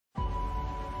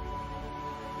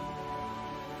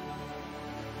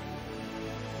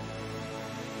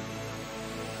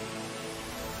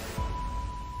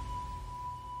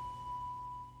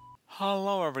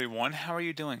Hello everyone, how are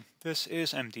you doing? This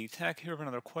is MD Tech here with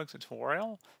another quick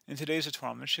tutorial. In today's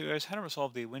tutorial, I'm going to show you guys how to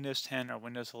resolve the Windows 10 or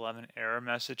Windows 11 error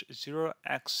message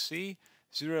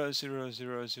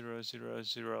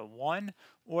 0xc0000001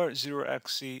 or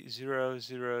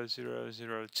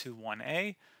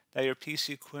 0xc0000021A that your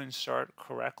PC couldn't start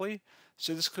correctly.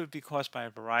 So this could be caused by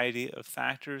a variety of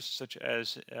factors such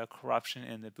as corruption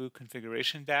in the boot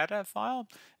configuration data file,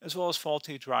 as well as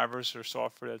faulty drivers or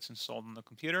software that's installed on the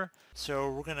computer. So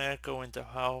we're going to go into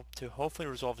how to hopefully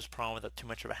resolve this problem without too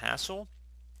much of a hassle.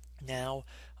 Now,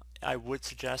 I would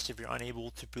suggest if you're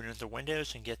unable to boot into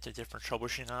Windows and get to different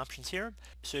troubleshooting options here.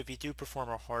 So if you do perform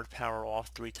a hard power off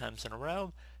 3 times in a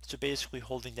row, so basically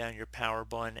holding down your power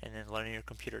button and then letting your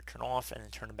computer turn off and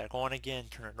then turn it back on again,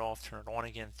 turn it off, turn it on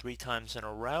again 3 times in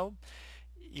a row,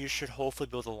 you should hopefully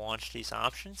be able to launch these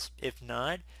options. If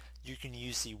not, you can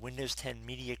use the Windows 10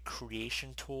 Media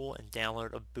Creation tool and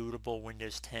download a bootable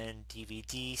Windows 10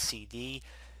 DVD, CD,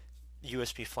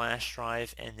 USB flash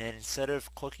drive, and then instead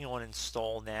of clicking on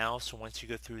install now, so once you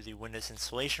go through the Windows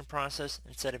installation process,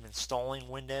 instead of installing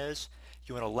Windows,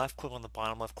 you want to left click on the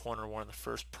bottom left corner, one of the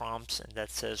first prompts, and that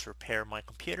says repair my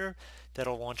computer.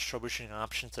 That'll launch troubleshooting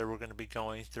options that we're going to be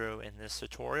going through in this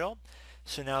tutorial.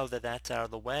 So now that that's out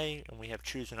of the way and we have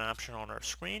choose an option on our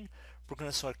screen, we're going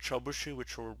to select troubleshoot,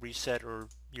 which will reset or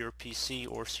your PC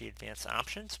or see advanced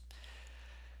options.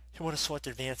 You want to select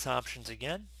advanced options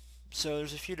again. So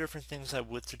there's a few different things I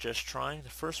would suggest trying. The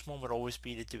first one would always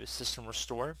be to do a system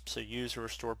restore. So use a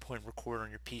restore point recorder on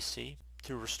your PC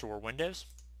to restore Windows.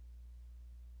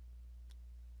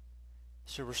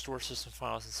 So restore system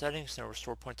files and settings. Now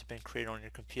restore point has been created on your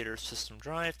computer system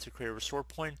drive to create a restore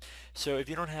point. So if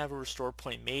you don't have a restore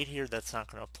point made here, that's not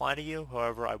going to apply to you.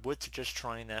 However, I would suggest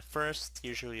trying that first. It's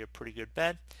usually a pretty good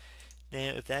bet.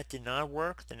 Now if that did not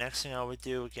work, the next thing I would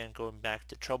do, again going back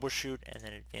to troubleshoot and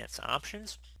then advanced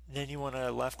options. Then you want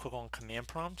to left click on command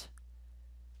prompt.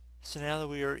 So now that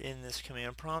we are in this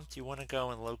command prompt, you want to go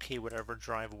and locate whatever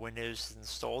drive Windows is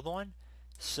installed on.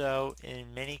 So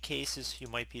in many cases you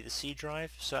might be the C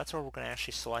drive, so that's what we're going to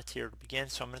actually select here to begin.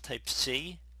 So I'm going to type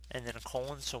C and then a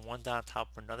colon, so one dot on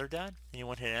top of another dot, and you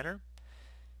want to hit enter.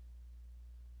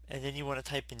 And then you want to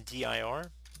type in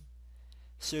dir.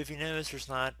 So if you notice there's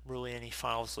not really any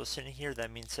files listed in here, that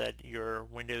means that your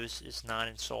Windows is not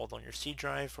installed on your C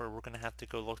drive, or we're going to have to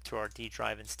go look to our D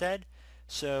drive instead.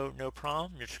 So no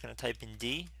problem, you're just going to type in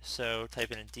D. So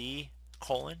type in a D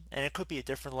colon, and it could be a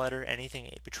different letter,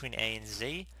 anything between A and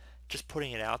Z, just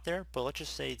putting it out there. But let's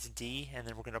just say it's D, and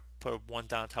then we're going to put one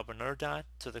dot on top of another dot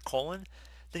to the colon.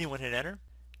 Then you want to hit enter.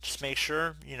 Just make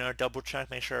sure, double check,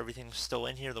 make sure everything's still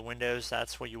in here. The Windows,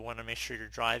 that's what you want to make sure your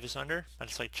drive is under. I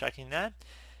just like checking that.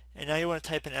 And now you want to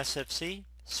type in SFC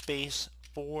space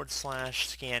 /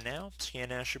 scan now. Scan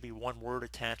now should be one word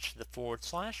attached to the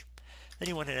 /. Then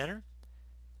you want to hit enter.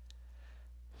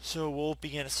 So we'll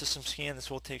begin a system scan.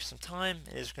 This will take some time.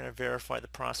 It is going to verify the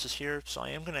process here. So I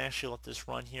am going to actually let this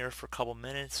run here for a couple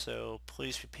minutes. So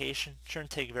please be patient. It shouldn't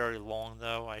take very long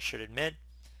though, I should admit.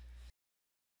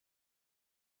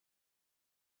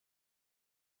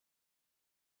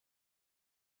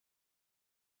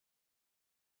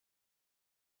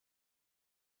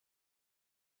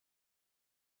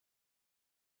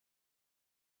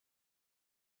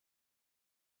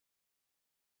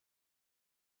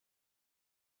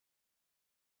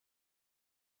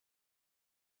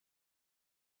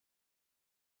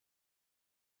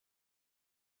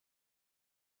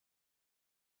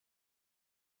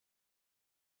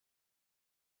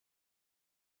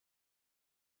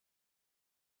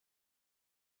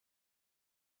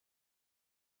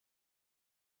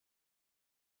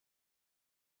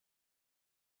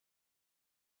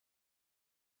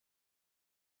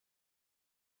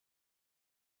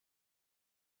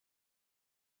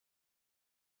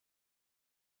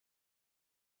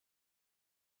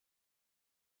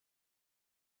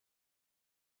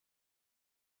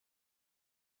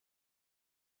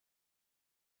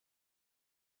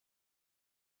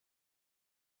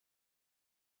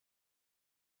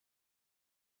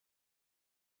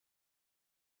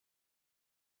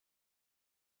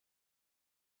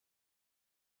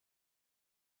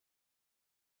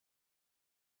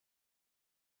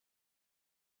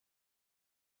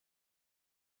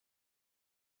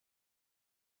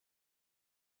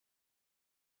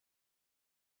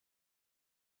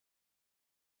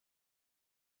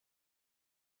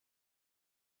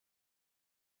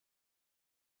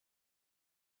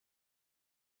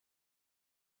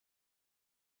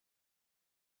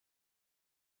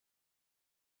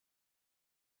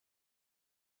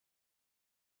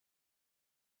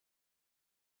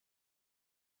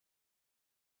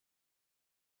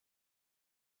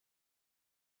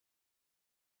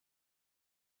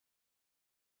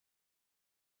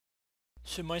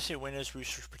 So it might say Windows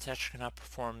Resource Protection cannot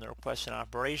perform the requested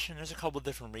operation. There's a couple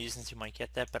different reasons you might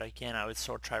get that, but again, I would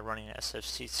still try running an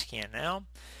SFC scan now.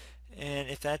 And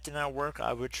if that did not work,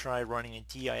 I would try running a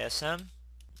DISM.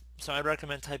 So I'd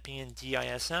recommend typing in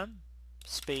DISM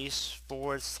space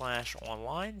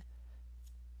 /online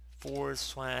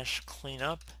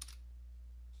 /cleanup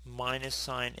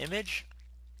 -image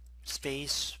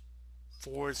space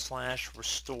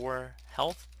 /restore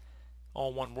health,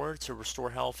 all one word, so restore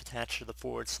health attached to the /.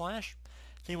 Then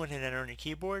you want to hit enter on your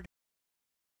keyboard.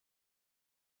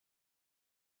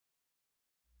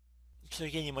 So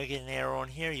again, you might get an error on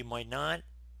here, you might not.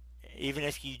 Even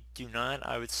if you do not,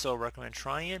 I would still recommend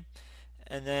trying it.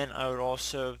 And then I would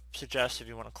also suggest, if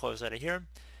you want to close out of here,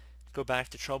 go back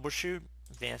to troubleshoot,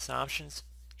 advanced options,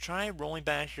 try rolling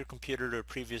back your computer to a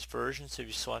previous version. So if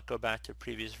you select go back to a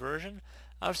previous version,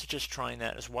 I would suggest trying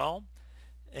that as well.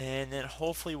 And then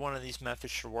hopefully one of these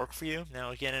methods should work for you.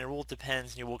 Now again, it all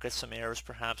depends, and you will get some errors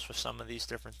perhaps with some of these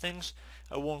different things.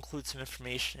 I will include some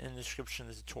information in the description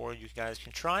of the tutorial you guys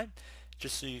can try,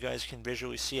 just so you guys can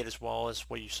visually see it as well as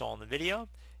what you saw in the video.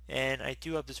 And I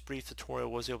do hope this brief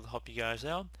tutorial was able to help you guys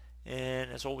out.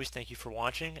 And as always, thank you for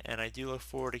watching, and I do look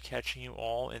forward to catching you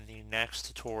all in the next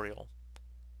tutorial.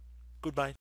 Goodbye.